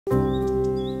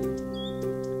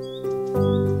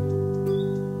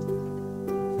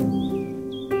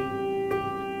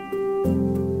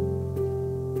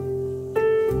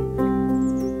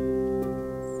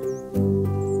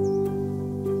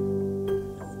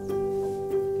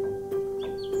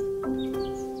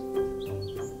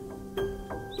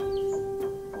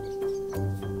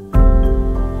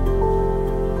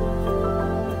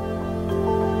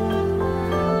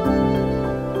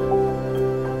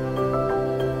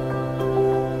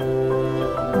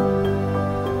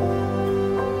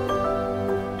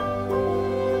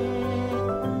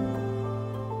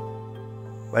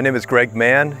My name is Greg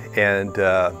Mann, and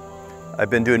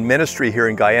I've been doing ministry here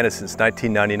in Guyana since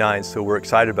 1999, so we're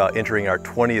excited about entering our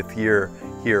 20th year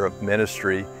here of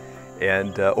ministry.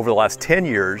 And over the last 10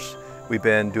 years, we've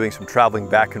been doing some traveling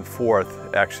back and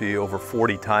forth, actually over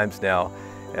 40 times now,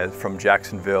 from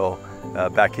Jacksonville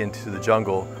back into the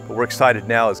jungle. But we're excited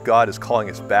now as God is calling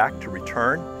us back to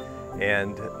return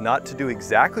and not to do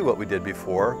exactly what we did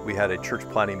before. We had a church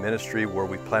planting ministry where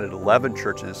we planted 11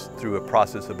 churches through a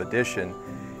process of addition.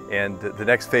 And the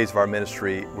next phase of our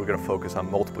ministry, we're going to focus on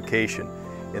multiplication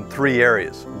in 3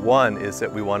 areas. One is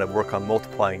that we want to work on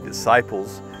multiplying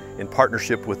disciples in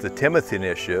partnership with the Timothy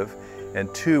Initiative.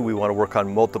 And 2, we want to work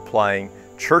on multiplying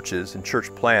churches and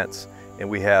church plants. And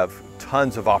we have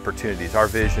tons of opportunities. Our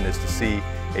vision is to see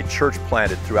a church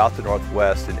planted throughout the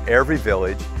Northwest in every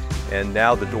village. And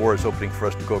now the door is opening for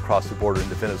us to go across the border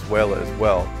into Venezuela as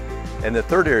well. And the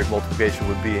 3rd area of multiplication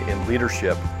would be in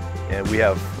leadership. And we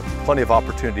have plenty of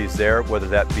opportunities there, whether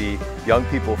that be young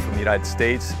people from the United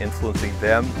States, influencing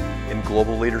them in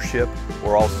global leadership,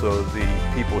 or also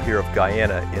the people here of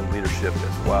Guyana in leadership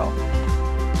as well.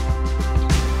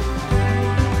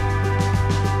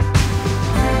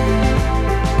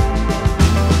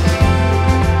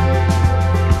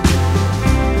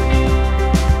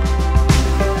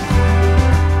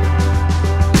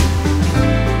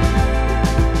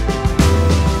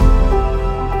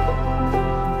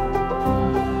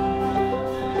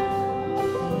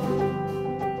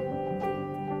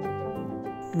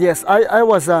 Yes, I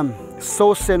was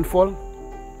so sinful.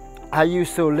 I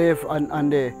used to live on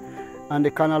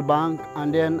the canal bank,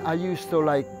 and then I used to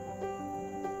like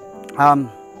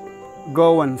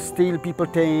go and steal people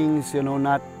things,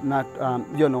 not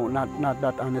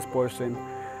that honest person.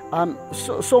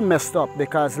 So messed up,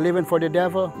 because living for the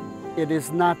devil, it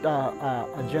is not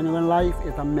a genuine life,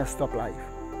 it's a messed up life.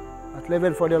 But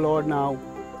living for the Lord now,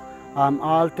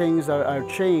 all things are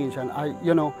changed, and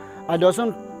I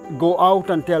doesn't go out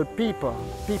and tell people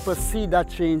see that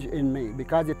change in me,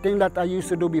 because the thing that I used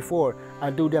to do before, I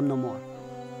do them no more.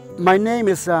 My name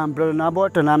is Brother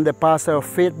Nabot, and I'm the pastor of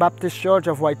Faith Baptist Church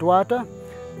of Whitewater,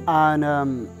 and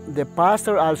the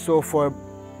pastor also for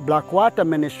Blackwater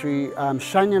Ministry,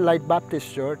 Shining Light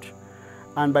Baptist Church.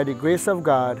 And by the grace of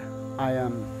God, I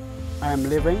am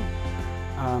living,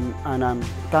 and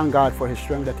thank God for His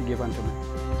strength that He gave unto me.